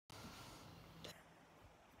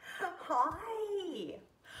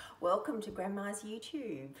Welcome to Grandma's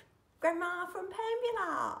YouTube. Grandma from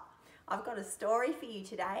Pambula. I've got a story for you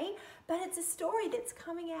today, but it's a story that's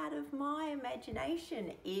coming out of my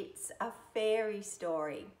imagination. It's a fairy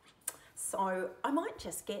story. So I might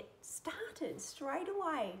just get started straight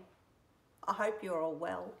away. I hope you're all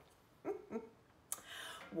well.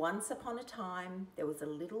 Once upon a time, there was a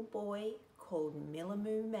little boy called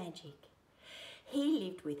Millamoo Magic. He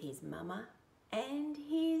lived with his mama and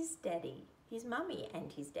his daddy, his mummy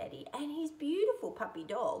and his daddy, and his beautiful puppy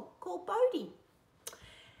dog called Bodhi.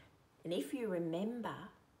 And if you remember,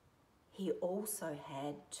 he also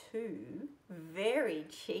had two very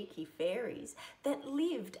cheeky fairies that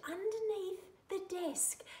lived underneath the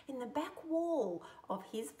desk in the back wall of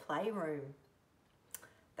his playroom.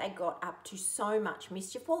 They got up to so much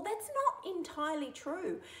mischief. Well, that's not entirely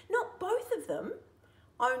true. Not both of them,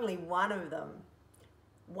 only one of them.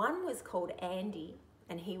 One was called Andy,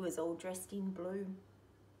 and he was all dressed in blue.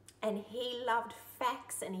 And he loved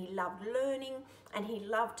facts, and he loved learning, and he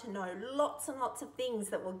loved to know lots and lots of things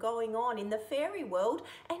that were going on in the fairy world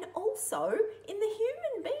and also in the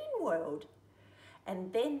human being world.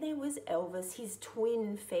 And then there was Elvis, his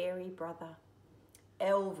twin fairy brother.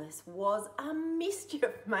 Elvis was a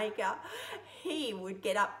mischief maker. He would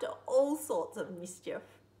get up to all sorts of mischief.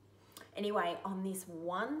 Anyway, on this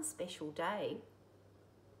one special day,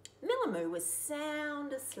 Millamoo was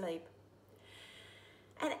sound asleep.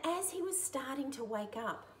 And as he was starting to wake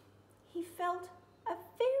up, he felt a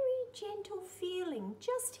very gentle feeling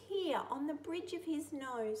just here on the bridge of his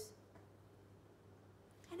nose.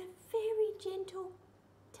 And a very gentle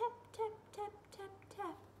tap, tap, tap, tap,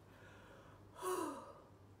 tap.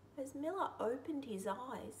 As Miller opened his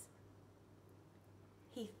eyes,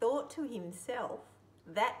 he thought to himself,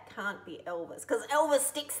 that can't be Elvis, because Elvis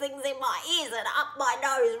sticks things in my ears and up my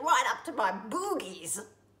nose, right up to my boogies.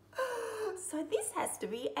 So this has to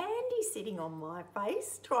be Andy sitting on my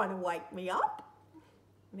face, trying to wake me up.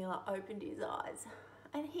 Miller opened his eyes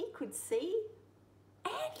and he could see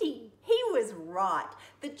Andy. He was right.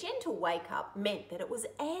 The gentle wake up meant that it was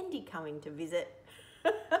Andy coming to visit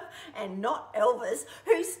and not Elvis,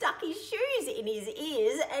 who stuck his shoes in his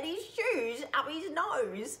ears and his shoes up his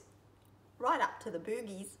nose, right up to the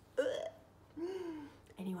boogies. Ugh.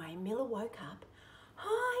 Anyway, Miller woke up.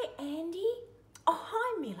 Hi, Andy. Oh,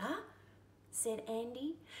 hi, Miller, said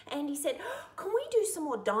Andy. Andy said, can we do some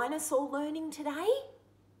more dinosaur learning today?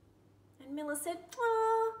 And Miller said,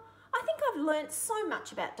 I think I've learnt so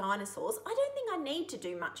much about dinosaurs. I don't think I need to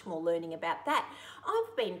do much more learning about that.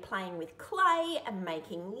 I've been playing with clay and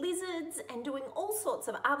making lizards and doing all sorts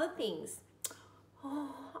of other things.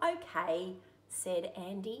 Oh, okay, said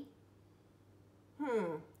Andy.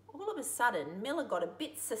 All of a sudden, Miller got a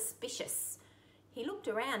bit suspicious. He looked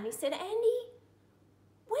around and he said, Andy,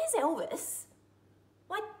 where's Elvis?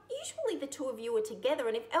 Like, usually the two of you are together,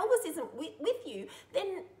 and if Elvis isn't with you,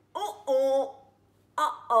 then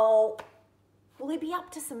will he be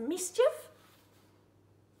up to some mischief?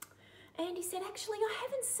 Andy said, actually, I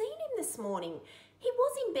haven't seen him this morning. He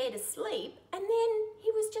was in bed asleep, and then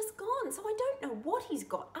he was just gone, so I don't know what he's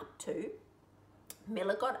got up to.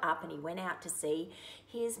 Miller got up and he went out to see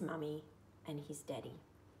his mummy and his daddy.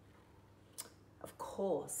 Of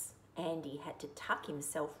course, Andy had to tuck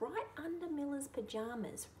himself right under Miller's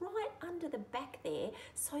pajamas, right under the back there,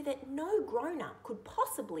 so that no grown-up could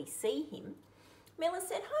possibly see him. Miller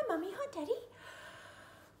said, hi, Mummy, hi, Daddy.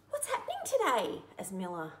 What's happening today? As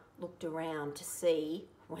Miller looked around to see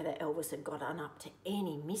whether Elvis had gotten up to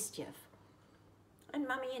any mischief. And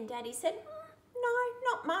Mummy and Daddy said,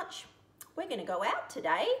 no, not much. We're going to go out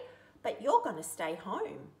today, but you're going to stay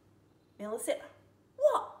home. Miller said,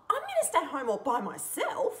 what? I'm going to stay home all by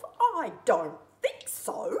myself? I don't think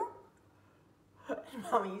so. And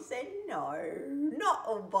Mummy said, no, not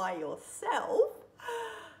all by yourself.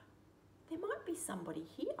 There might be somebody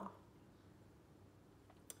here.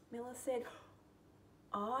 Miller said,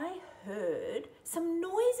 I heard some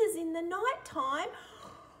noises in the night time.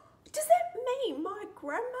 Does that mean my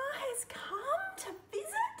grandma has come to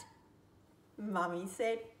visit? Mummy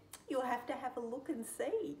said, you'll have to have a look and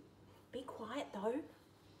see. Be quiet though.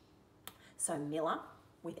 So Miller,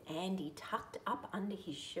 with Andy tucked up under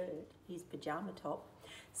his shirt, his pajama top,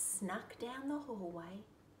 snuck down the hallway,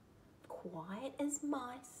 quiet as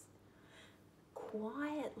mice,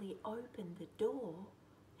 quietly opened the door,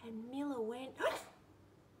 and Miller went,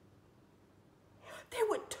 there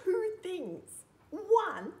were two things.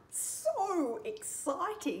 One, so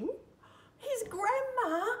exciting. His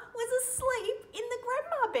grandma was asleep in the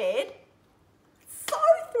grandma bed. So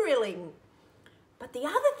thrilling. But the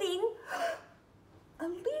other thing, a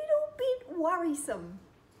little bit worrisome.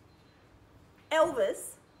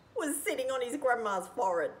 Elvis was sitting on his grandma's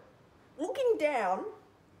forehead, looking down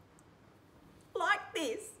like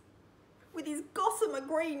this, with his gossamer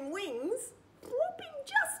green wings flopping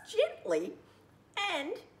just gently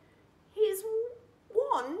and his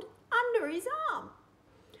wand under his arm.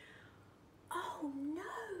 "Oh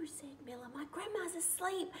no," said Miller, "my grandma's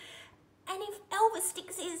asleep. And if Elvis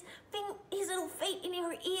sticks his little feet in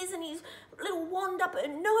her ears and his little wand up her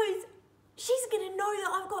nose, she's going to know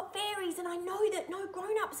that I've got fairies, and I know that no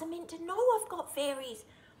grown-ups are meant to know I've got fairies.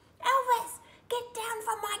 Elvis, get down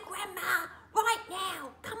from my grandma right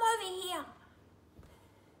now. Come over here."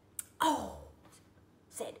 "Oh,"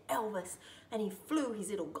 said Elvis, and he flew his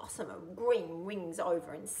little gossamer green wings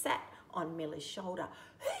over and sat on Miller's shoulder.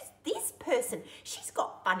 "Who's this person? She's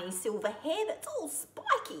got funny silver hair that's all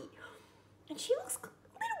spiky. And she looks a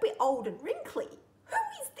little bit old and wrinkly. Who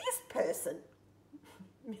is this person?"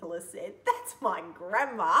 Miller said, "That's my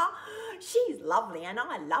grandma. She's lovely and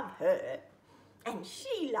I love her. And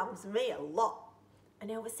she loves me a lot." And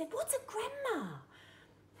Elvis said, "What's a grandma?"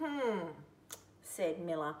 Said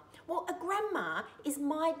Miller. "Well, a grandma is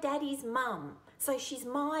my daddy's mum, so she's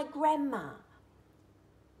my grandma."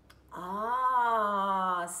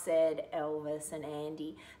 "Ah," said Elvis and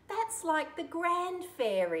Andy, "that's like the grand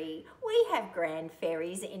fairy. We have grand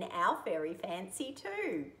fairies in our fairy fancy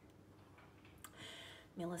too."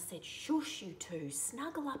 Miller said, "Shush, you two,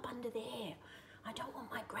 snuggle up under there. I don't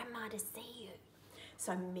want my grandma to see you."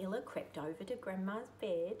 So Miller crept over to Grandma's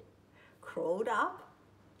bed, crawled up,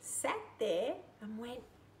 sat there and went,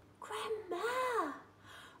 "Grandma,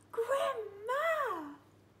 Grandma."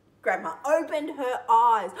 Grandma opened her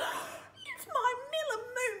eyes. "It's my Miller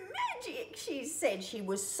Moo magic," she said. She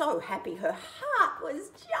was so happy. Her heart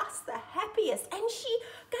was just the happiest. And she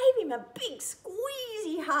gave him a big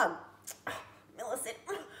squeezy hug. Miller said,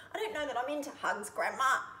 "I don't know that I'm into hugs,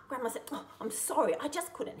 Grandma." Grandma said, "Oh, I'm sorry, I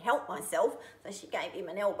just couldn't help myself." So she gave him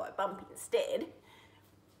an elbow bump instead.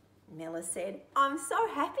 Miller said, "I'm so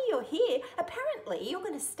happy you're here. Apparently you're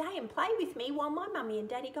going to stay and play with me while my mummy and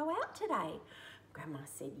daddy go out today." Grandma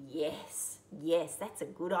said, yes, that's a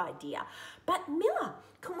good idea. "But Miller,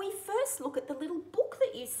 can we first look at the little book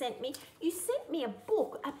that you sent me? You sent me a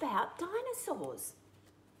book about dinosaurs."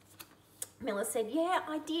 Miller said, "Yeah,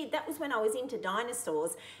 I did. That was when I was into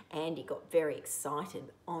dinosaurs." Andy got very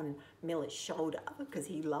excited on Miller's shoulder because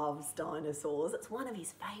he loves dinosaurs. It's one of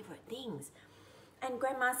his favourite things. And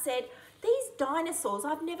Grandma said, "These dinosaurs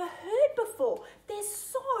I've never heard before. They're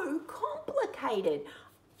so complicated.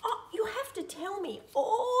 Oh, you have to tell me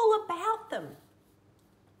all about them.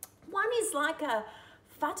 One is like a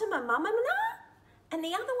Fatima Mamamana, and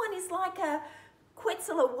the other one is like a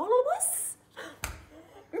Quetzalcoatlus."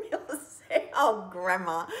 Miller said, "Oh,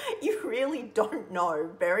 Grandma, you really don't know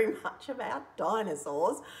very much about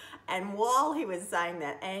dinosaurs." And while he was saying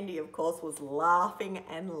that, Andy, of course, was laughing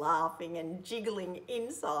and jiggling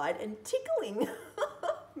inside and tickling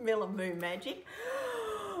Miller Moo Magic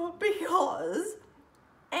because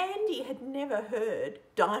Andy had never heard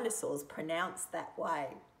dinosaurs pronounced that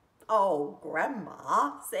way. "Oh,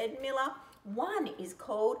 Grandma," said Miller, "one is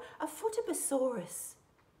called a Footobosaurus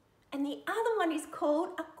and the other one is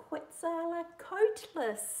called a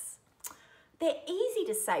Quetzalcoatlus. They're easy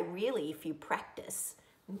to say, really, if you practice."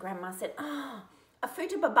 And Grandma said, "Ah, a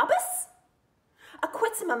Futobabubus? A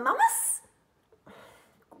Quetzalmummus?"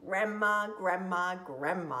 Grandma,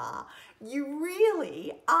 you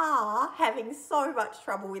really are having so much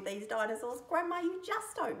trouble with these dinosaurs. Grandma, you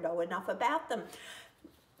just don't know enough about them.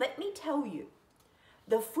 Let me tell you,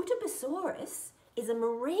 the Footobosaurus is a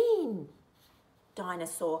marine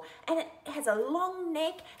dinosaur, and it has a long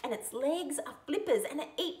neck and its legs are flippers and it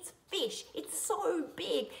eats fish. It's so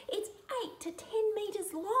big. It's 8 to 10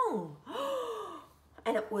 metres long.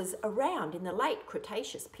 And it was around in the late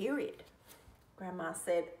Cretaceous period. Grandma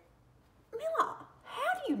said, "Miller,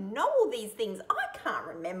 how do you know all these things? I can't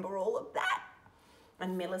remember all of that."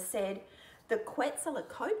 And Miller said, "The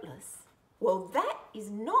Quetzalcoatlus, well, that is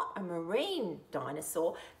not a marine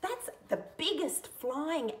dinosaur. That's the biggest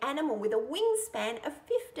flying animal with a wingspan of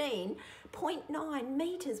 15.9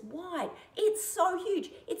 metres wide. It's so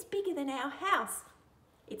huge. It's bigger than our house.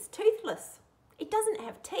 It's toothless. It doesn't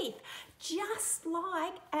have teeth, just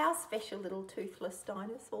like our special little toothless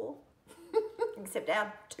dinosaur." Except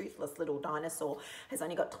our toothless little dinosaur has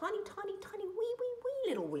only got tiny, wee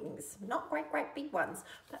little wings. Not great big ones,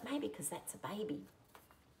 but maybe because that's a baby.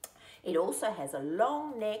 It also has a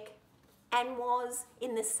long neck and was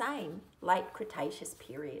in the same late Cretaceous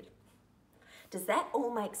period. Does that all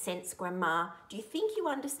make sense, Grandma? Do you think you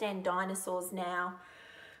understand dinosaurs now?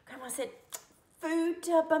 Grandma said,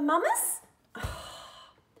 "Futobomummus?"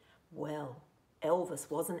 Well, Elvis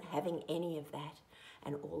wasn't having any of that.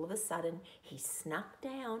 And all of a sudden, he snuck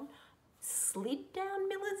down, slid down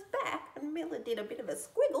Miller's back, and Miller did a bit of a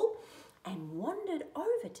squiggle and wandered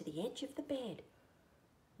over to the edge of the bed.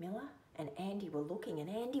 Miller and Andy were looking, and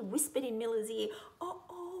Andy whispered in Miller's ear,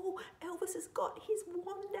 "Uh-oh, Elvis has got his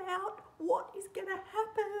wand out. What is going to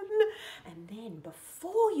happen?" And then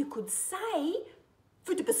before you could say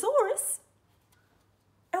Futubosaurus,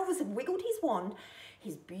 Elvis had wiggled his wand,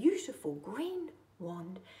 his beautiful green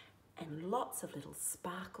wand, and lots of little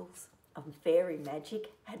sparkles of fairy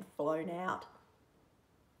magic had flown out.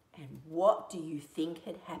 And what do you think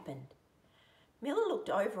had happened? Miller looked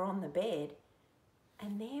over on the bed,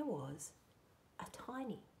 and there was a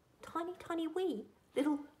tiny, tiny, tiny wee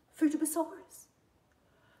little Futubosaurus.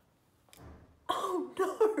 Oh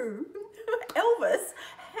no! Elvis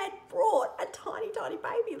had brought a tiny, tiny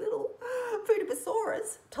baby little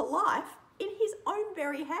Futubosaurus to life in his own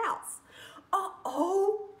very house.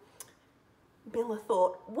 Uh-oh! Miller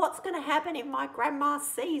thought, what's going to happen if my grandma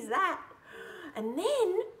sees that? And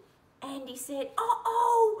then Andy said,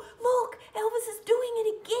 uh-oh, look, Elvis is doing it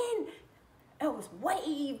again. Elvis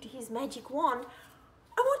waved his magic wand,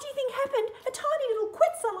 and what do you think happened? A tiny little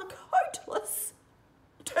Quetzalcoatlus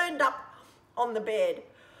turned up on the bed.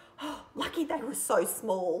 Oh, lucky they were so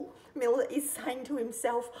small. Miller is saying to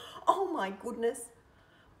himself, oh my goodness,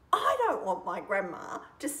 I don't want my grandma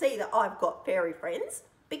to see that I've got fairy friends,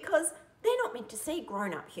 because they're not meant to see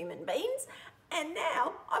grown-up human beings, and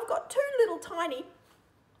now I've got two little tiny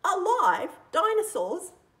alive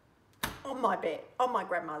dinosaurs on my bed, on my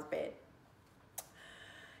grandma's bed.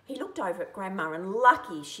 He looked over at Grandma, and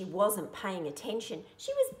lucky she wasn't paying attention.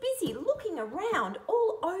 She was busy looking around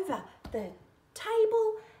all over the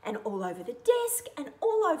table and all over the desk and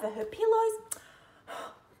all over her pillows.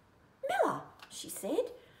 Miller, she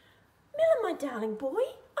said, Miller, my darling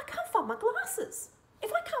boy, I can't find my glasses.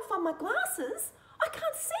 If I can't find my glasses, I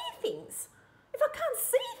can't see things. If I can't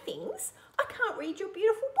see things, I can't read your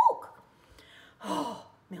beautiful book. Oh,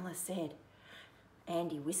 Miller said.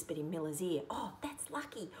 Andy whispered in Miller's ear, oh, that's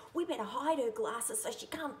lucky. We better hide her glasses so she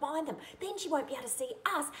can't find them. Then she won't be able to see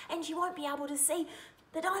us, and she won't be able to see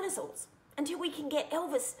the dinosaurs until we can get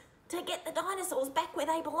Elvis to get the dinosaurs back where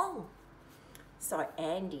they belong. So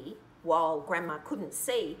Andy, while Grandma couldn't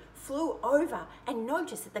see, flew over and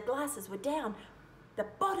noticed that the glasses were down the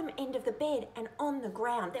bottom end of the bed and on the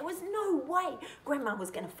ground. There was no way Grandma was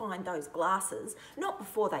going to find those glasses, not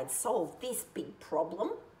before they'd solved this big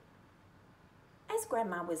problem. As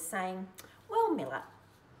Grandma was saying, well, Miller,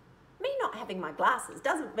 me not having my glasses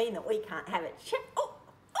doesn't mean that we can't have it.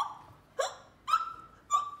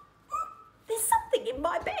 There's something in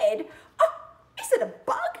my bed. Oh, is it a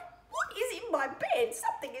bug? What is in my bed?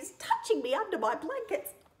 Something is touching me under my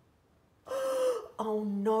blankets. Oh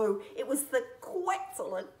no, it was the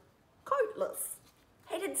Quetzalcoatlus.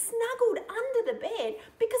 It had snuggled under the bed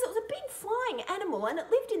because it was a big flying animal and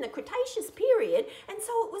it lived in the Cretaceous period, and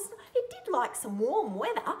so it did like some warm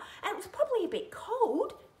weather, and it was probably a bit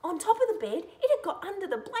cold. On top of the bed, it had got under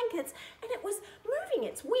the blankets and it was moving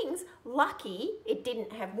its wings. Lucky it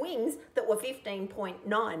didn't have wings that were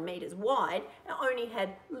 15.9 metres wide. It only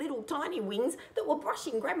had little tiny wings that were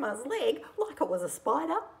brushing Grandma's leg like it was a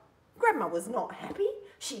spider. Grandma was not happy.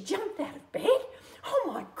 She jumped out of bed. Oh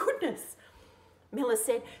my goodness. Miller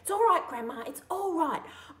said, it's all right, Grandma, it's all right.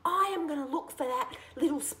 I am going to look for that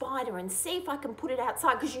little spider and see if I can put it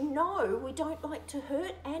outside, because you know we don't like to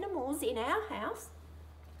hurt animals in our house.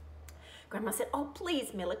 Grandma said, oh,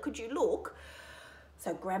 please, Miller, could you look?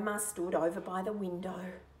 So Grandma stood over by the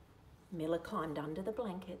window. Miller climbed under the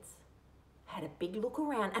blankets, had a big look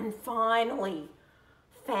around, and finally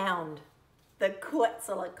found the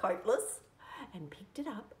Quetzalcoatlus and picked it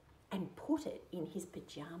up and put it in his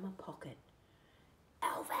pyjama pocket.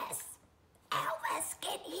 Elvis,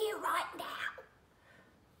 get here right now.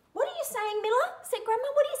 What are you saying, Miller? Said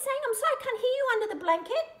Grandma. What are you saying? I'm sorry, I can't hear you under the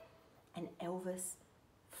blanket. And Elvis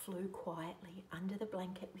flew quietly under the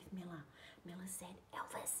blanket with Miller. Miller said,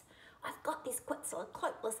 Elvis, I've got this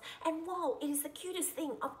Quetzalcoatlus, and while it is the cutest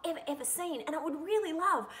thing I've ever seen, and I would really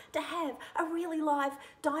love to have a really live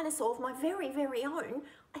dinosaur of my very, very own,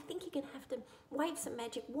 I think you're going to have to wave some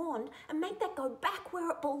magic wand and make that go back where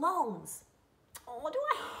it belongs. Oh, do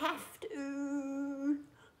I have to?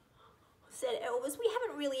 Said Elvis. We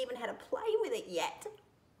haven't really even had a play with it yet.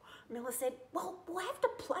 Miller said, well, we'll have to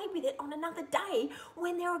play with it on another day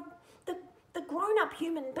when the grown-up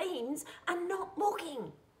human beings are not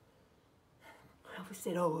looking. Elvis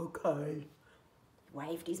said, oh, okay. He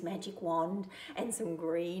waved his magic wand and some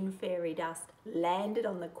green fairy dust landed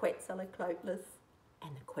on the Quetzalcoatlus,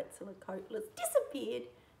 and the Quetzalcoatlus disappeared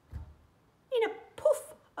in a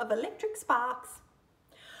poof of electric sparks.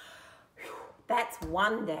 "Whew, that's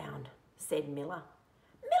one down," said Miller.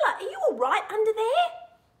 "Miller, are you all right under there?"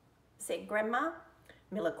 said Grandma.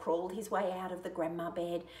 Miller crawled his way out of the grandma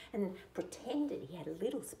bed and pretended he had a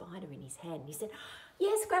little spider in his hand. He said,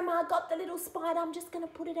 "Yes, Grandma, I got the little spider. I'm just going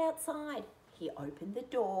to put it outside." He opened the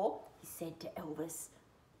door. He said to Elvis,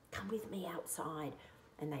 "Come with me outside."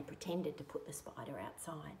 And they pretended to put the spider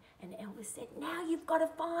outside. And Elvis said, "Now you've got to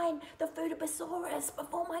find the Foodibosaurus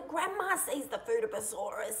before my grandma sees the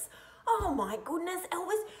Foodibosaurus." Oh my goodness,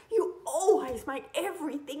 Elvis, you always make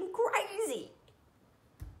everything crazy.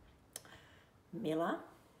 Miller,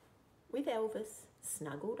 with Elvis,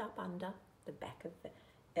 snuggled up under the back of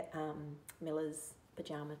Miller's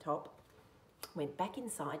pyjama top, went back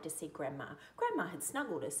inside to see Grandma. Grandma had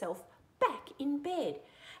snuggled herself back in bed,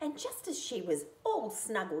 and just as she was all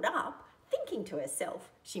snuggled up, thinking to herself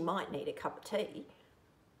she might need a cup of tea,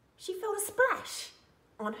 she felt a splash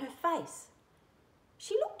on her face.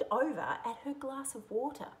 She looked over at her glass of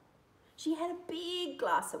water. She had a big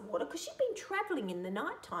glass of water because she'd been travelling in the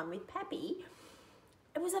night time with Pappy.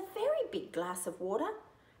 It was a very big glass of water,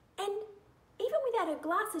 and even without her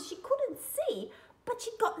glasses she couldn't see, but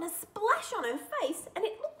she'd gotten a splash on her face and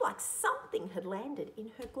it looked like something had landed in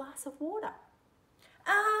her glass of water.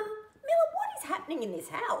 Miller, what is happening in this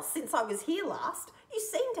house since I was here last? You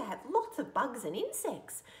seem to have lots of bugs and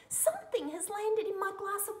insects. Something has landed in my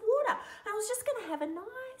glass of water, and I was just going to have a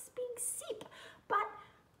nice big sip, but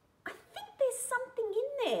I think there's something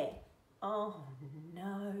in there. Oh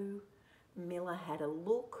no. Miller had a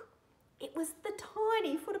look. It was the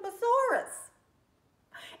tiny Foodibosaurus.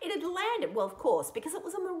 It had landed, well, of course, because it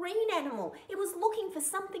was a marine animal. It was looking for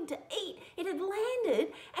something to eat. It had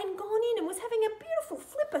landed and gone in and was having a beautiful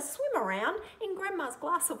flipper swim around in Grandma's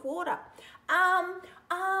glass of water.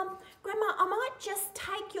 Grandma, I might just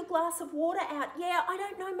take your glass of water out. Yeah, I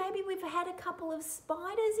don't know, maybe we've had a couple of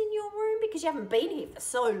spiders in your room because you haven't been here for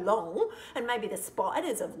so long, and maybe the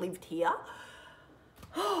spiders have lived here.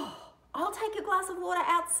 Oh, I'll take a glass of water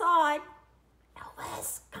outside.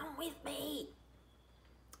 Elvis, come with me.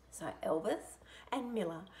 So Elvis and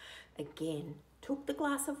Miller again took the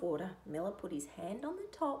glass of water. Miller put his hand on the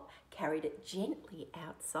top, carried it gently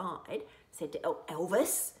outside, said to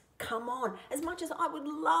Elvis, "Come on, as much as I would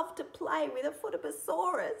love to play with a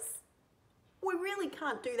Foodibosaurus, we really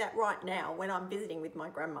can't do that right now when I'm visiting with my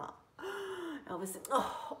grandma." Elvis said,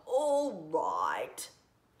 "Oh, all right."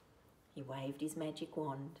 He waved his magic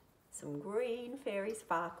wand. Some green fairy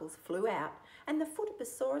sparkles flew out and the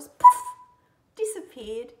Foodibosaurus, poof,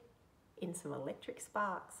 disappeared in some electric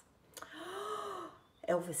sparks.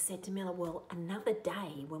 Elvis said to Miller, "Well, another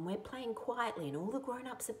day when we're playing quietly and all the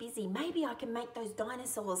grown-ups are busy, maybe I can make those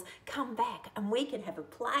dinosaurs come back and we can have a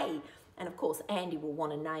play." And of course, Andy will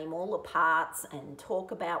want to name all the parts and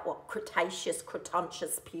talk about what Cretaceous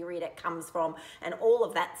period it comes from and all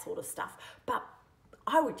of that sort of stuff. But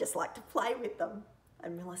I would just like to play with them.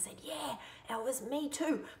 And Miller said, "Yeah, Elvis, me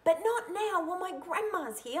too, but not now while my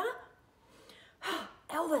grandma's here."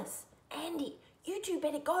 "Elvis, Andy, you two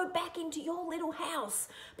better go back into your little house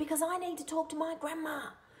because I need to talk to my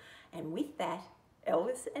grandma." And with that,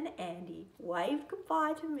 Elvis and Andy waved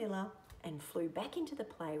goodbye to Miller and flew back into the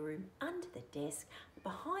playroom, under the desk,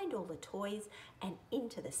 behind all the toys, and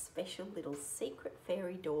into the special little secret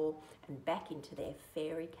fairy door and back into their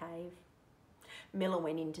fairy cave. Miller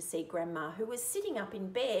went in to see Grandma, who was sitting up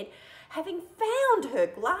in bed, having found her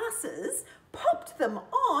glasses, popped them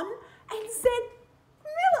on and said,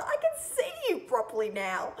 "Miller, I can see you properly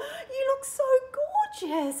now. You look so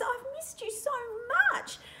gorgeous. I've missed you so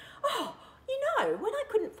much. Oh, you know, when I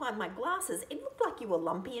couldn't find my glasses, it looked like you were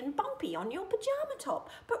lumpy and bumpy on your pyjama top.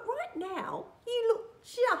 But right now, you look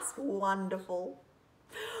just wonderful."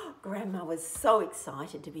 Grandma was so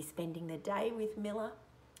excited to be spending the day with Miller.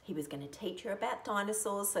 He was going to teach her about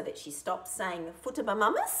dinosaurs so that she stopped saying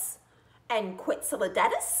Footibamummus and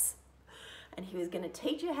Quetzalcoatlus. And he was going to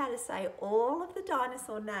teach her how to say all of the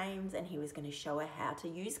dinosaur names, and he was going to show her how to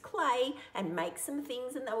use clay and make some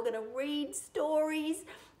things, and they were going to read stories.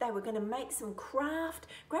 They were going to make some craft.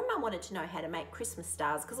 Grandma wanted to know how to make Christmas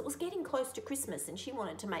stars because it was getting close to Christmas and she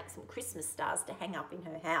wanted to make some Christmas stars to hang up in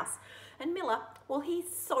her house. And Miller, well,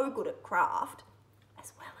 he's so good at craft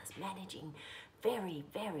as well as managing very,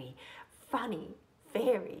 very funny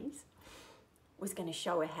fairies, was going to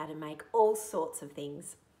show her how to make all sorts of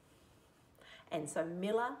things. And so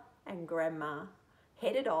Miller and Grandma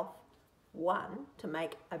headed off, 1, to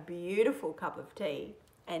make a beautiful cup of tea,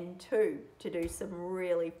 and 2, to do some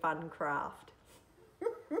really fun craft.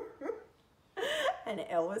 And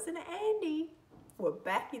Elvis and Andy were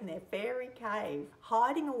back in their fairy cave,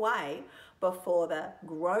 hiding away before the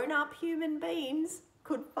grown-up human beings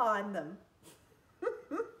could find them.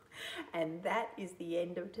 And that is the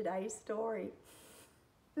end of today's story.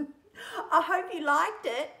 I hope you liked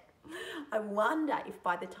it. I wonder if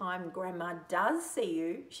by the time Grandma does see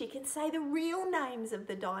you, she can say the real names of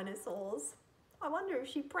the dinosaurs. I wonder if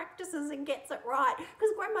she practices and gets it right,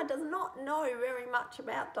 because Grandma does not know very much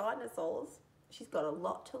about dinosaurs. She's got a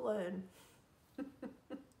lot to learn.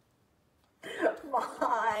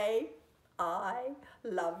 Bye. I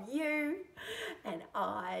love you, and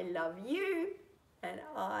I love you, and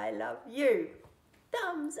I love you.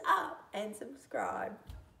 Thumbs up and subscribe.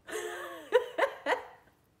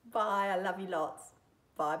 Bye. I love you lots.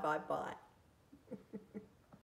 Bye, bye, bye.